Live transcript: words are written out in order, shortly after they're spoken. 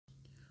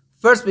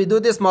First, we do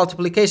this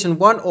multiplication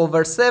 1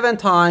 over 7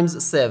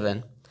 times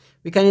 7.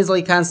 We can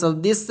easily cancel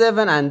this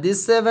 7 and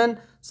this 7.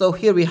 So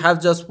here we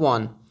have just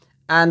 1.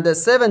 And the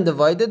 7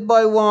 divided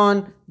by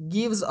 1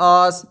 gives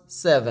us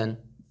 7.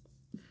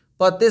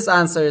 But this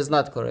answer is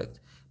not correct.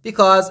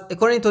 Because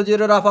according to the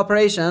order of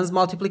operations,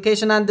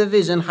 multiplication and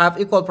division have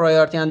equal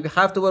priority and we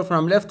have to work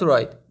from left to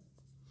right.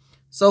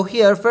 So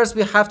here, first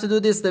we have to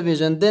do this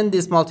division, then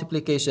this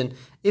multiplication.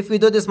 If we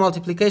do this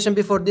multiplication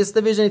before this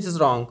division, it is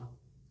wrong.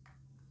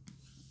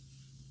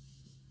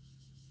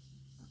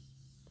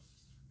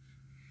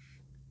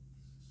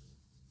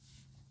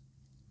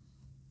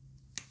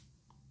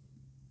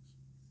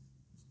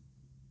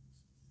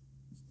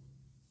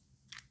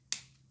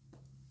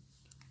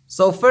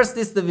 So first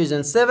this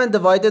division, 7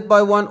 divided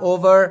by 1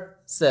 over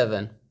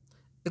 7.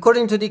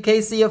 According to the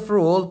KCF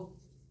rule,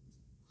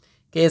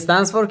 K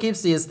stands for keep,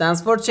 C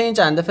stands for change,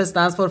 and F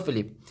stands for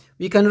flip.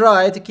 We can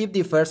write keep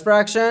the first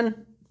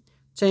fraction,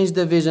 change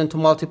division to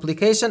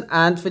multiplication,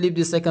 and flip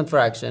the second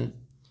fraction.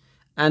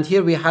 And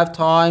here we have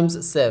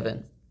times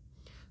 7.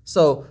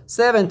 So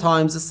 7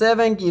 times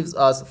 7 gives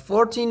us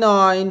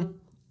 49,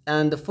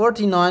 and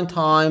 49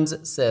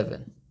 times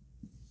 7.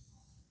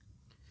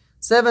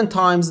 7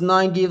 times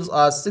 9 gives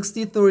us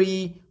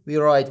 63. We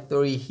write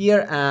 3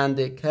 here and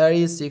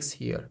carry 6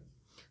 here.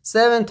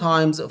 7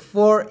 times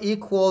 4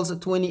 equals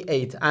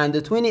 28,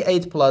 and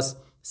 28 plus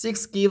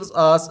 6 gives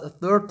us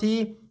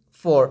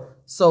 34.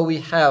 So we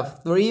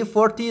have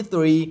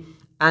 343,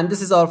 and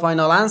this is our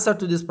final answer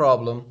to this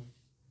problem.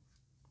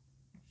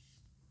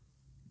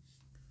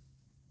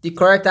 The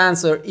correct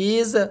answer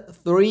is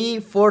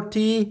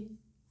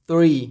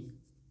 343.